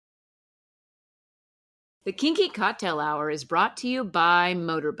The Kinky Cocktail Hour is brought to you by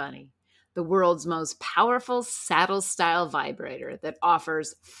Motor Bunny, the world's most powerful saddle-style vibrator that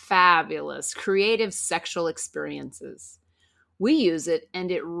offers fabulous, creative sexual experiences. We use it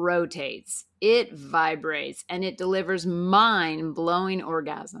and it rotates, it vibrates, and it delivers mind-blowing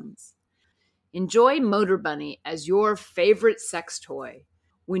orgasms. Enjoy Motor Bunny as your favorite sex toy.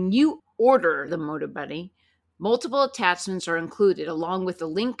 When you order the Motor Bunny, multiple attachments are included along with the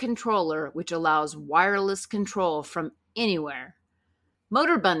Link controller, which allows wireless control from anywhere.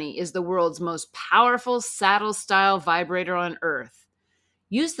 Motor Bunny is the world's most powerful saddle-style vibrator on Earth.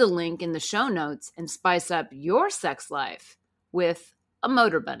 Use the link in the show notes and spice up your sex life with a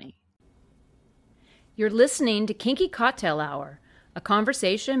Motor Bunny. You're listening to Kinky Cocktail Hour, a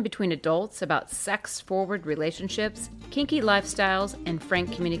conversation between adults about sex-forward relationships, kinky lifestyles, and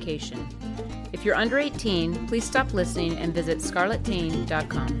frank communication. If you're under 18, please stop listening and visit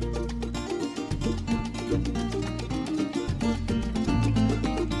scarletteen.com.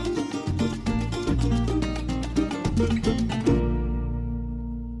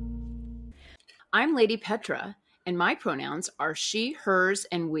 I'm Lady Petra, and my pronouns are she, hers,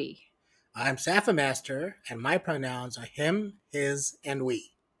 and we. I'm Sappho Master, and my pronouns are him, his, and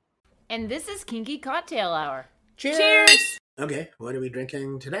we. And this is Kinky Cocktail Hour. Cheers! Cheers! Okay, what are we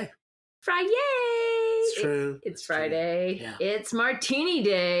drinking today? Friday! It's true. It's Friday. True. Yeah. It's Martini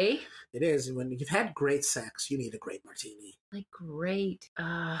Day. It is. When you've had great sex, you need a great martini. Like great.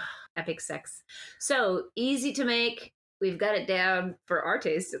 Epic sex. So easy to make. We've got it down for our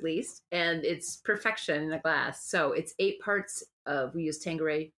taste, at least, and it's perfection in a glass. So it's 8 parts of, we use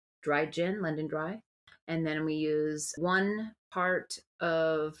Tanqueray dry gin, London Dry, and then we use 1 part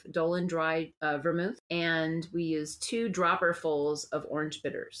of Dolan Dry vermouth, and we use 2 dropperfuls of orange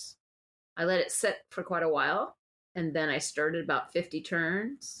bitters. I let it sit for quite a while, and then I stirred it about 50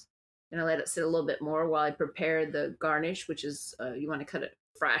 turns, and I let it sit a little bit more while I prepared the garnish, which is, you want to cut it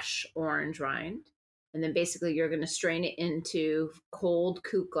fresh orange rind. And then basically you're going to strain it into cold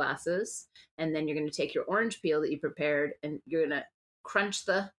coupe glasses. And then you're going to take your orange peel that you prepared and you're going to crunch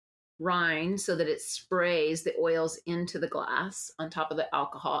the rind so that it sprays the oils into the glass on top of the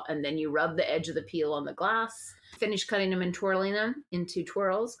alcohol. And then you rub the edge of the peel on the glass. Finish cutting them and twirling them into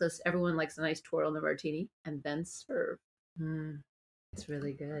twirls because everyone likes a nice twirl in the martini. And then serve. It's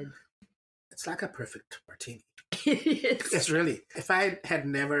really good. It's like a perfect martini. It's It's really. If I had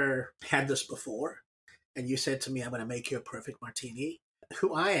never had this before, and you said to me, I'm going to make you a perfect martini,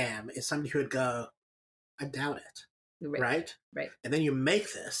 who I am is somebody who would go, I doubt it. Right? Right. And then you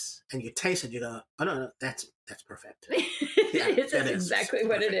make this and you taste it, you go, oh, no, that's perfect. Yeah, it's exactly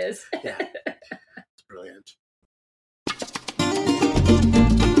what it is. Yeah. It's brilliant.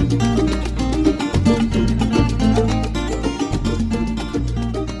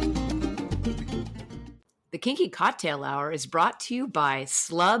 The Kinky Cocktail Hour is brought to you by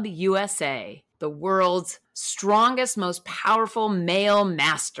Slub USA, the world's strongest, most powerful male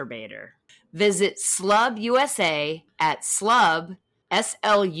masturbator. Visit Slub USA at slubb,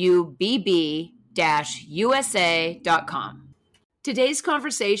 SLUBB-USA.com. Today's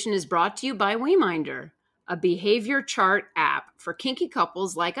conversation is brought to you by WeMinder, a behavior chart app for kinky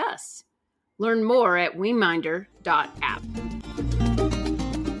couples like us. Learn more at WeMinder.app.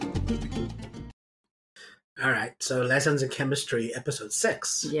 All right, so Lessons in Chemistry, episode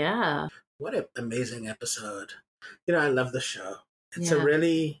 6. Yeah. What an amazing episode. You know, I love the show. It's Yeah. a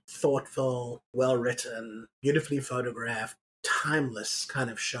really thoughtful, well-written, beautifully photographed, timeless kind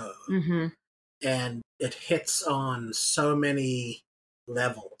of show. Mm-hmm. And it hits on so many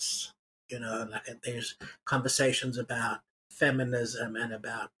levels. You know, like there's conversations about feminism and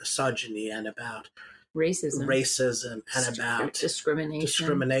about misogyny and about Racism and about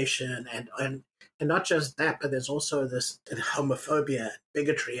discrimination and not just that, but there's also this homophobia,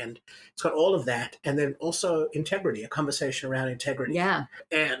 bigotry, and it's got all of that. And then also integrity, a conversation around integrity. Yeah.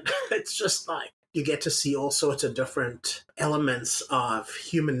 And it's just like you get to see all sorts of different elements of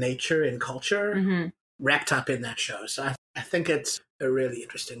human nature and culture wrapped up in that show. So I think it's a really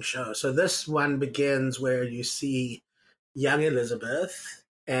interesting show. So this one begins where you see young Elizabeth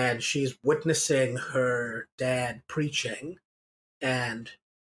and she's witnessing her dad preaching, and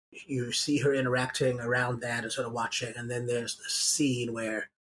you see her interacting around that and sort of watching. And then there's this scene where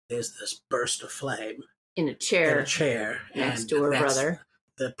there's this burst of flame in a chair next to her brother.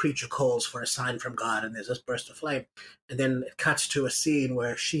 The preacher calls for a sign from God, and there's this burst of flame. And then it cuts to a scene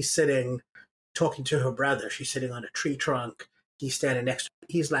where she's sitting, talking to her brother. She's sitting on a tree trunk. He's standing next to her.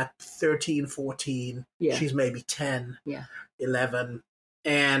 He's like 13, 14. Yeah. She's maybe 10, yeah. 11.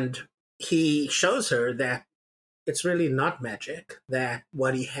 And he shows her that it's really not magic, that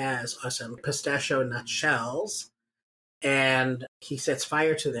what he has are some pistachio nut shells, and he sets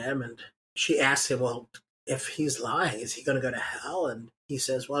fire to them, and she asks him, well, if he's lying, is he going to go to hell? And he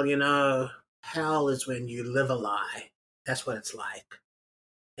says, well, hell is when you live a lie. That's what it's like.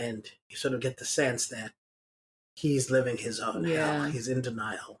 And you sort of get the sense that he's living his own hell. He's in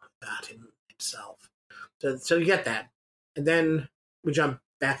denial about himself. So you get that. And then we jump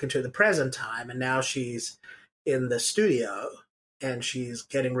back into the present time, and now she's in the studio, and she's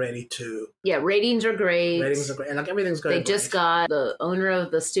getting ready to... Yeah, ratings are great. And like everything's going the owner of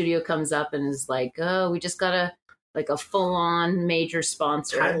the studio comes up and is like, oh, we just got a full-on major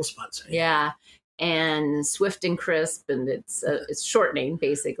sponsor. Title sponsor. Yeah. And Swift and Crisp, and it's shortening,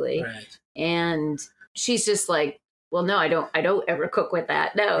 basically. Right. And she's just like, well, no, I don't ever cook with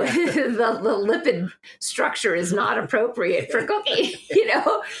that. No, the lipid structure is not appropriate for cooking,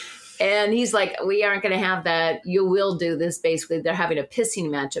 And he's like, we aren't going to have that. You will do this. Basically, they're having a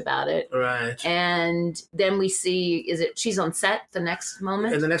pissing match about it. Right. And then we see, she's on set the next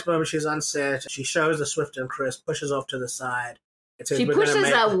moment? In the next moment, she's on set. She shows the Swift and Crisp, pushes off to the side. It says, she pushes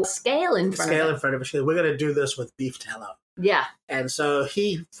a scale in front of her. She goes, we're going to do this with beef tallow. Yeah. And so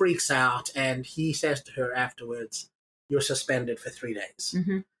he freaks out, and he says to her afterwards, you're suspended for 3 days.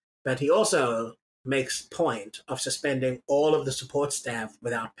 Mm-hmm. But he also makes point of suspending all of the support staff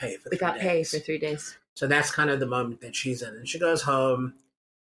without pay for 3 days. Without pay for 3 days. So that's kind of the moment that she's in. And she goes home,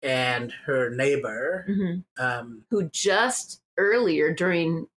 and her neighbor... Mm-hmm. Who just earlier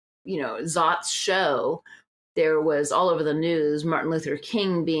during, Zot's show, there was all over the news Martin Luther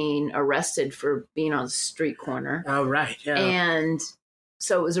King being arrested for being on a street corner. Oh, right, yeah. And...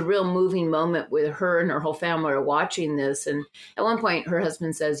 so it was a real moving moment with her and her whole family are watching this. And at one point, her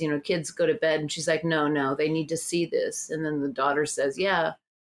husband says, kids go to bed. And she's like, no, they need to see this. And then the daughter says, yeah,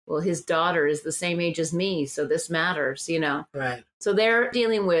 well, his daughter is the same age as me. So this matters, Right. So they're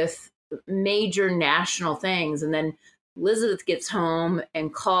dealing with major national things. And then Elizabeth gets home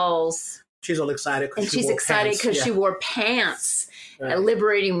and calls. She's all excited because she wore pants, right.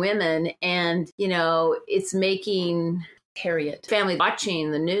 Liberating women. And, it's making... Harriet family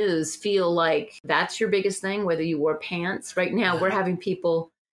watching the news feel like that's your biggest thing, whether you wore pants. Right now, we're having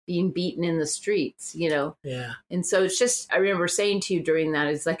people being beaten in the streets, Yeah. And so it's just, I remember saying to you during that,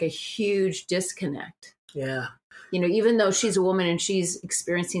 it's like a huge disconnect. Yeah. Even though she's a woman and she's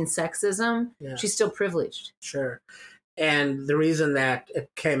experiencing sexism, she's still privileged. Sure. And the reason that it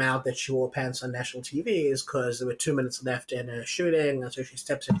came out that she wore pants on national TV is because there were 2 minutes left in a shooting. And so she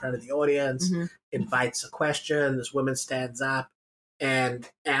steps in front of the audience, invites a question. This woman stands up and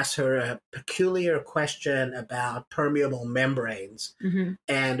asks her a peculiar question about permeable membranes. Mm-hmm.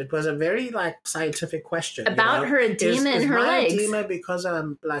 And it was a very scientific question. About her edema in her legs. Edema because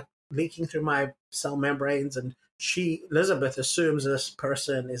I'm leaking through my cell membranes, and Elizabeth assumes this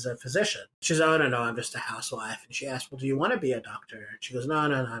person is a physician. She says, oh, no, I'm just a housewife. And she asks, well, do you want to be a doctor? And she goes, no.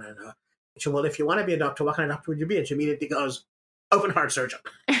 And she said, well, if you want to be a doctor, what kind of doctor would you be? And she immediately goes, open heart surgeon.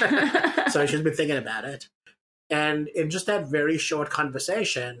 So she's been thinking about it. And in just that very short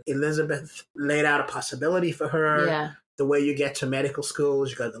conversation, Elizabeth laid out a possibility for her. Yeah. The way you get to medical school is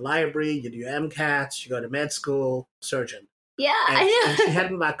you go to the library, you do your MCATs, you go to med school, surgeon. Yeah, and she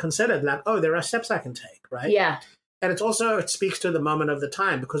hadn't considered there are steps I can take, right? Yeah. And it speaks to the moment of the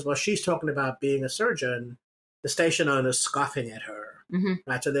time, because while she's talking about being a surgeon, the station owner's scoffing at her,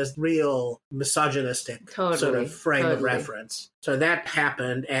 right? So there's real misogynistic sort of frame of reference. So that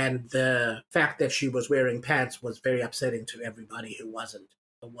happened, and the fact that she was wearing pants was very upsetting to everybody who wasn't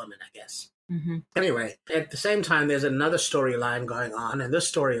a woman, I guess. Mm-hmm. Anyway, at the same time, there's another storyline going on, and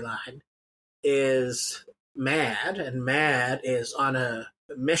this storyline is Mad, and Mad is on a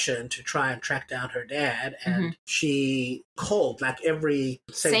mission to try and track down her dad, and she called every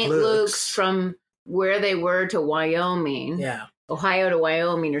St. Luke's from where they were to Wyoming, Ohio to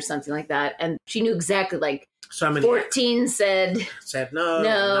Wyoming or something like that, and she knew exactly 14 said no,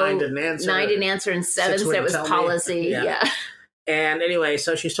 9 didn't answer, and 7 said it was policy. Yeah. And anyway,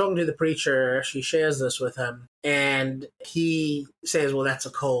 so she's talking to the preacher. She shares this with him. And he says, well, that's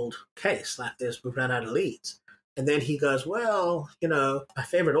a cold case. We've run out of leads. And then he goes, well, my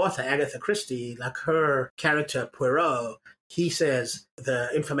favorite author, Agatha Christie, her character, Poirot, he says the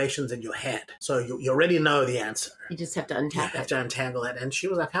information's in your head. So you already know the answer. You just have to untangle it. You have to untangle it. And she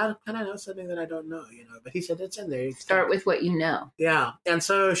was like, how can I know something that I don't know? But he said, it's in there. Start with what you know. Yeah. And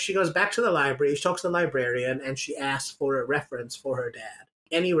so she goes back to the library. She talks to the librarian, and she asks for a reference for her dad.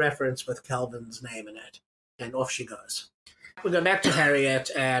 Any reference with Calvin's name in it. And off she goes. We go back to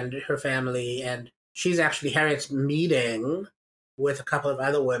Harriet and her family, and Harriet's meeting with a couple of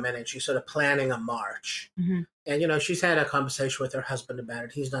other women, and she's sort of planning a march. Mm-hmm. And she's had a conversation with her husband about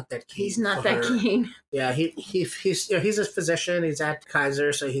it. He's not that keen. He's not that keen. Yeah, he's a physician. He's at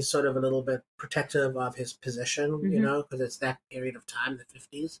Kaiser, so he's sort of a little bit protective of his position, because it's that period of time, the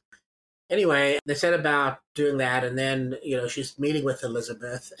 50s. Anyway, they said about doing that, and then she's meeting with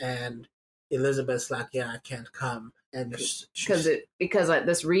Elizabeth, and Elizabeth's like, "Yeah, I can't come," and because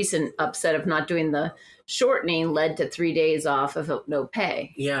this recent upset of not doing the shortening led to 3 days off of no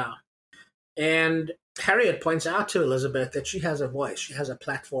pay. Yeah, and Harriet points out to Elizabeth that she has a voice, she has a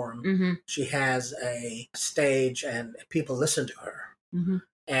platform, she has a stage, and people listen to her.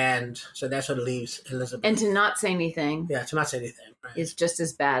 And so that sort of leaves Elizabeth. And to not say anything. Yeah, to not say anything. Right. Is just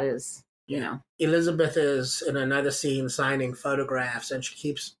as bad as, Elizabeth is in another scene signing photographs, and she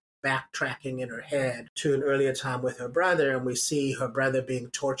keeps backtracking in her head to an earlier time with her brother, and we see her brother being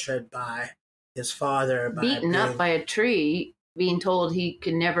tortured by his father. Beaten up by a tree, being told he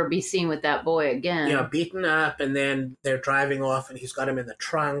can never be seen with that boy again. Yeah, beaten up, and then they're driving off, and he's got him in the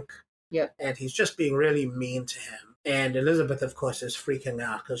trunk. Yep. And he's just being really mean to him. And Elizabeth, of course, is freaking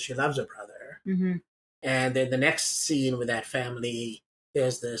out because she loves her brother. And then the next scene with that family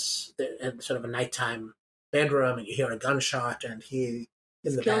is this sort of a nighttime bedroom, and you hear a gunshot, and he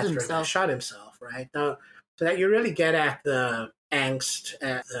in the bathroom shot himself, right? Now, so that you really get at the angst,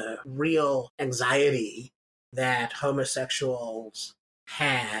 at the real anxiety that homosexuals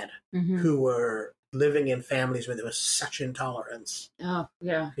had who were living in families where there was such intolerance. Oh,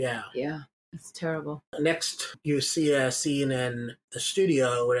 yeah. Yeah. Yeah. It's terrible. Next, you see a scene in the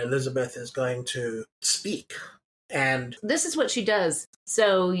studio where Elizabeth is going to speak. And this is what she does.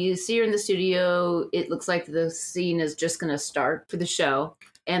 So you see her in the studio. It looks like the scene is just going to start for the show.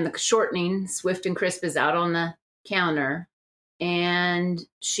 And the shortening, Swift and Crisp, is out on the counter. And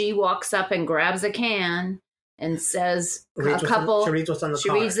she walks up and grabs a can and says she reads what's on the card. She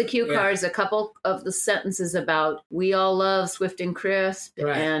reads the cue cards, a couple of the sentences about, we all love Swift and Crisp.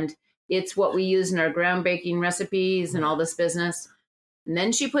 Right. And it's what we use in our groundbreaking recipes and all this business. And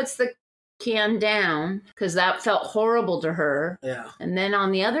then she puts the can down because that felt horrible to her. Yeah. And then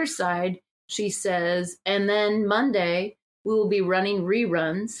on the other side, she says, and then Monday we will be running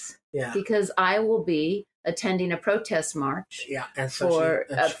reruns because I will be attending a protest march and so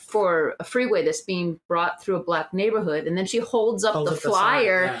for a freeway that's being brought through a black neighborhood. And then she holds up the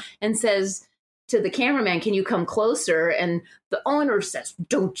flyer and says to the cameraman, can you come closer? And the owner says,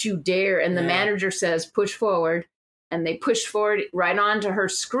 don't you dare. And the manager says, push forward. And they push forward right onto her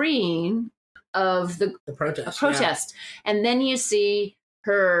screen of the protest. And then you see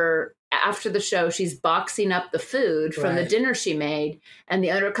her after the show, she's boxing up the food from the dinner she made. And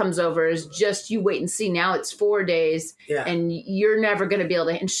the owner comes over, is just, you wait and see. Now it's 4 days and you're never going to be able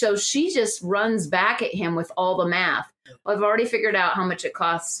to. And so she just runs back at him with all the math. I've already figured out how much it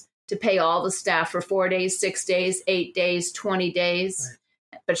costs to pay all the staff for 4 days, 6 days, 8 days, 20 days. Right.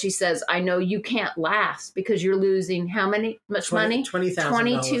 But she says, I know you can't last because you're losing much money?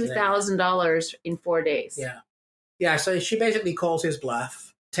 $22,000 in 4 days. Yeah. Yeah. So she basically calls his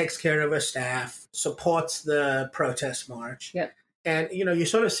bluff, takes care of her staff, supports the protest march. Yep. And, you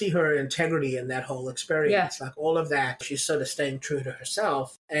sort of see her integrity in that whole experience. Yeah. Like all of that, she's sort of staying true to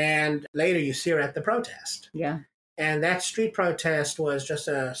herself. And later you see her at the protest. Yeah. And that street protest was just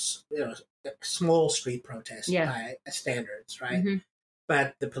a small street protest by standards, right? Mm-hmm.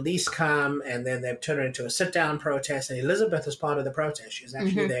 But the police come, and then they turn it into a sit-down protest, and Elizabeth is part of the protest. She's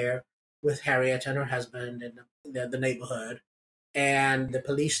actually there with Harriet and her husband in the neighborhood, and the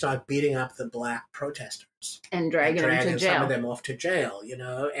police start beating up the black protesters. And dragging them to jail. Some of them off to jail,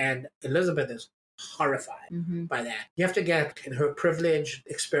 and Elizabeth is horrified by that. You have to get her privileged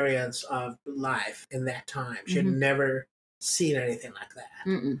experience of life in that time. She had never seen anything like that.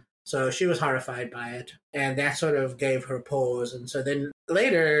 Mm-mm. So she was horrified by it, and that sort of gave her pause. And so then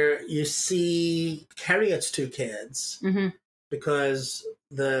later you see Harriet's two kids because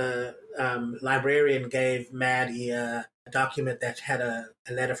the librarian gave Maddie a document that had a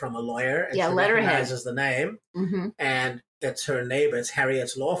letter from a lawyer. And she recognizes the name, and it's her neighbor. It's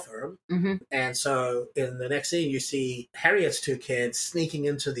Harriet's law firm. And so in the next scene, you see Harriet's two kids sneaking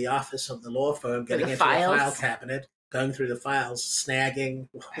into the office of the law firm, getting into the file cabinet, going through the files, snagging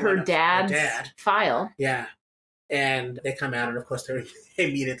her dad's file. Yeah. And they come out, and of course, they're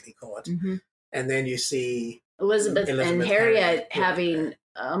immediately caught. And then you see Elizabeth and Harriet having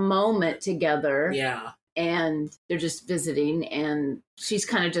a moment together. Yeah. And they're just visiting, and she's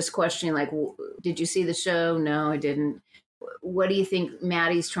kind of just questioning, like, did you see the show? No, I didn't. What do you think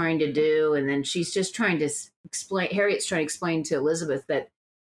Maddie's trying to do? And then she's just trying to explain, Harriet's trying to explain to Elizabeth that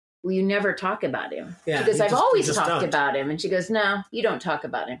well, you never talk about him. Yeah, she goes, I've always talked don't. about him. And she goes, no, you don't talk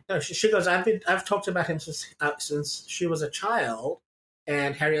about him. No, she goes, I've talked about him since she was a child.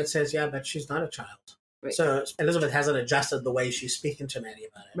 And Harriet says, yeah, but she's not a child. Right. So Elizabeth hasn't adjusted the way she's speaking to Maddie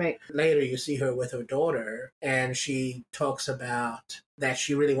about it. Right. Later, you see her with her daughter, and she talks about that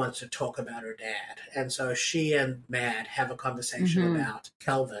she really wants to talk about her dad. And so she and Mad have a conversation about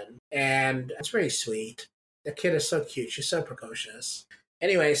Kelvin, and it's very sweet. The kid is so cute. She's so precocious.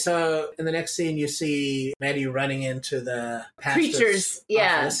 Anyway, so in the next scene, you see Maddie running into the preacher's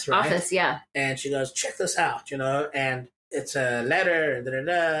office, right? office, yeah. And she goes, check this out, and it's a letter,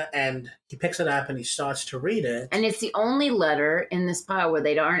 and he picks it up and he starts to read it. And it's the only letter in this pile where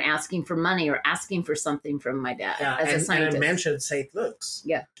they aren't asking for money or asking for something from my dad as a scientist. And it mentions St. Luke's.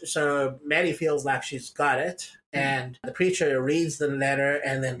 Yeah. So Maddie feels like she's got it. And the preacher reads the letter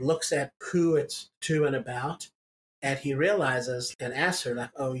and then looks at who it's to and about. And he realizes and asks her,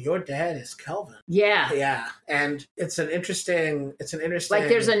 like, oh, your dad is Kelvin. Yeah. Yeah. And it's an interesting... Like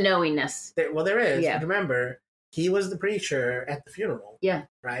there's a knowingness. There is. Yeah. Remember, he was the preacher at the funeral. Yeah.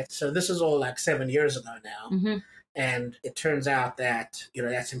 Right? So this is all like 7 years ago now. Mm-hmm. And it turns out that,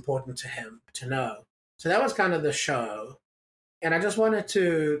 that's important to him to know. So that was kind of the show. And I just wanted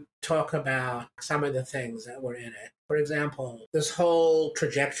to talk about some of the things that were in it. For example, this whole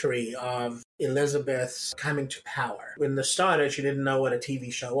trajectory of Elizabeth's coming to power. When they started, she didn't know what a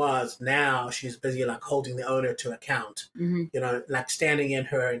TV show was. Now she's busy like holding the owner to account. Mm-hmm. Like standing in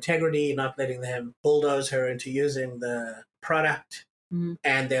her integrity, not letting them bulldoze her into using the product. Mm-hmm.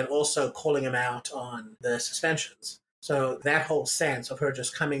 And then also calling him out on the suspensions. So that whole sense of her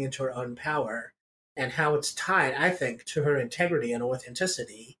just coming into her own power and how it's tied, I think, to her integrity and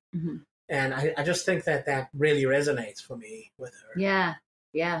authenticity. Mm-hmm. And I just think that really resonates for me with her. Yeah,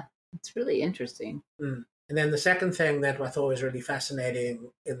 yeah. It's really interesting. Mm. And then the second thing that I thought was really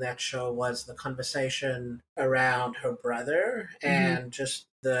fascinating in that show was the conversation around her brother and just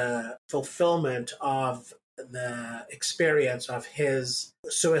the fulfillment of the experience of his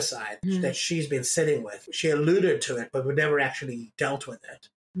suicide that she's been sitting with. She alluded to it, but we never actually dealt with it.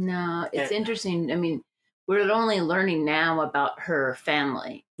 No, it's interesting. I mean, we're only learning now about her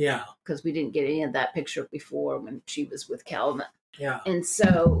family. Yeah. Because we didn't get any of that picture before when she was with Calvin. Yeah. And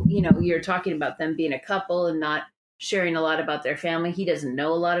so, you're talking about them being a couple and not sharing a lot about their family. He doesn't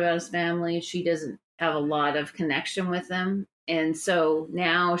know a lot about his family. She doesn't have a lot of connection with them. And so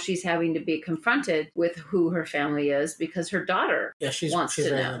now she's having to be confronted with who her family is because her daughter wants to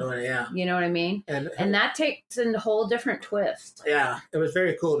know. Daughter, yeah. You know what I mean? And that takes a whole different twist. Yeah. It was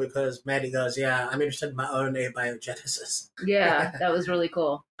very cool because Maddie goes, yeah, I'm interested in my own abiogenesis. Yeah, that was really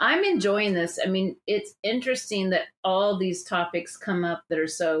cool. I'm enjoying this. I mean, it's interesting that all these topics come up that are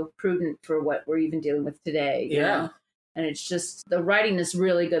so prudent for what we're even dealing with today. You know? And it's just, the writing is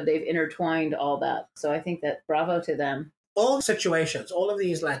really good. They've intertwined all that. So I think that bravo to them. All situations, all of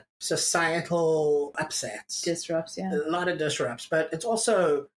these like societal upsets. Disrupts, yeah. A lot of disrupts, but it's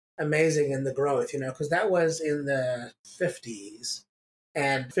also amazing in the growth, because that was in the 50s.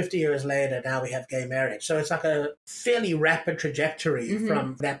 And 50 years later, now we have gay marriage. So it's like a fairly rapid trajectory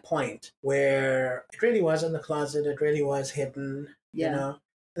from that point where it really was in the closet, it really was hidden,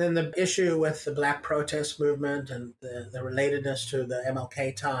 And then the issue with the Black protest movement and the relatedness to the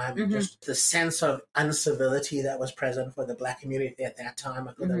MLK time, and just the sense of uncivility that was present for the Black community at that time,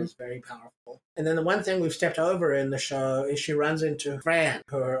 I thought that was very powerful. And then the one thing we've stepped over in the show is she runs into Fran,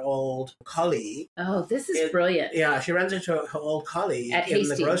 her old colleague. Oh, this is brilliant. Yeah, she runs into her old colleague in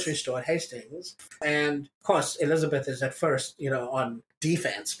the grocery store at Hastings. And of course, Elizabeth is at first, on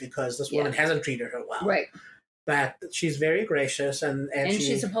defense because this woman hasn't treated her well. Right. But she's very gracious and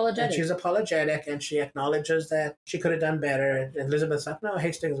she's apologetic. And she's apologetic and she acknowledges that she could have done better. And Elizabeth's like, no,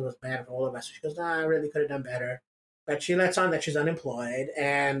 Hastings was bad for all of us. She goes, no, I really could have done better. But she lets on that she's unemployed.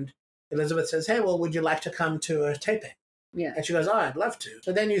 And Elizabeth says, hey, well, would you like to come to a taping? Yeah. And she goes, oh, I'd love to.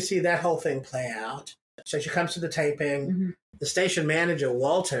 So then you see that whole thing play out. So she comes to the taping. The station manager,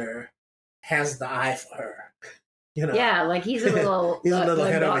 Walter, has the eye for her. Yeah, like he's a little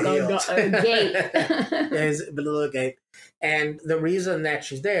head over heels. Gape. Yeah, he's a little gape. And the reason that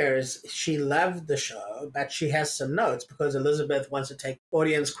she's there is she loved the show, but she has some notes because Elizabeth wants to take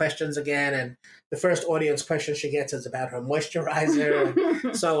audience questions again. And the first audience question she gets is about her moisturizer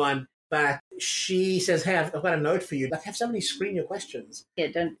and so on. But she says, hey, I've got a note for you. Like, have somebody screen your questions. Yeah,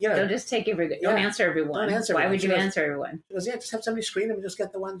 don't just take don't answer everyone. Why would you answer everyone? She goes, yeah, just have somebody screen them and just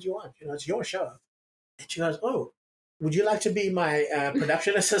get the ones you want. It's your show. And she goes, oh, would you like to be my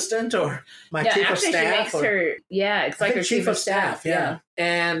production assistant or my chief of staff? She makes her, it's like her chief of staff. Yeah.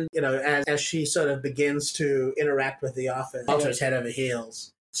 And, as she sort of begins to interact with the office, Walter's head over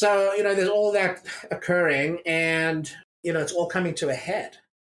heels. So, there's all that occurring, and, it's all coming to a head.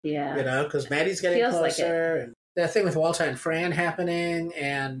 Yeah. Because Maddie's getting Feels closer, and the thing with Walter and Fran happening,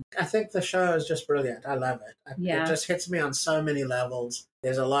 and I think the show is just brilliant. I love it. Yeah. It just hits me on so many levels.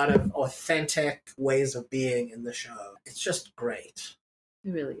 There's a lot of authentic ways of being in the show. It's just great.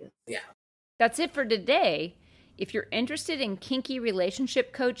 It really is. Yeah. That's it for today. If you're interested in kinky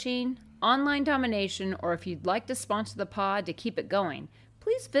relationship coaching, online domination, or if you'd like to sponsor the pod to keep it going,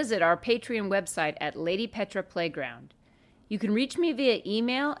 please visit our Patreon website at Lady Petra Playground. You can reach me via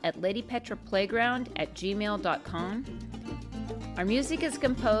email at ladypetraplayground@gmail.com. Our music is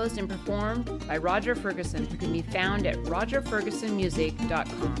composed and performed by Roger Ferguson, who can be found at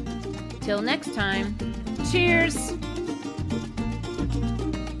rogerfergusonmusic.com. Till next time, cheers!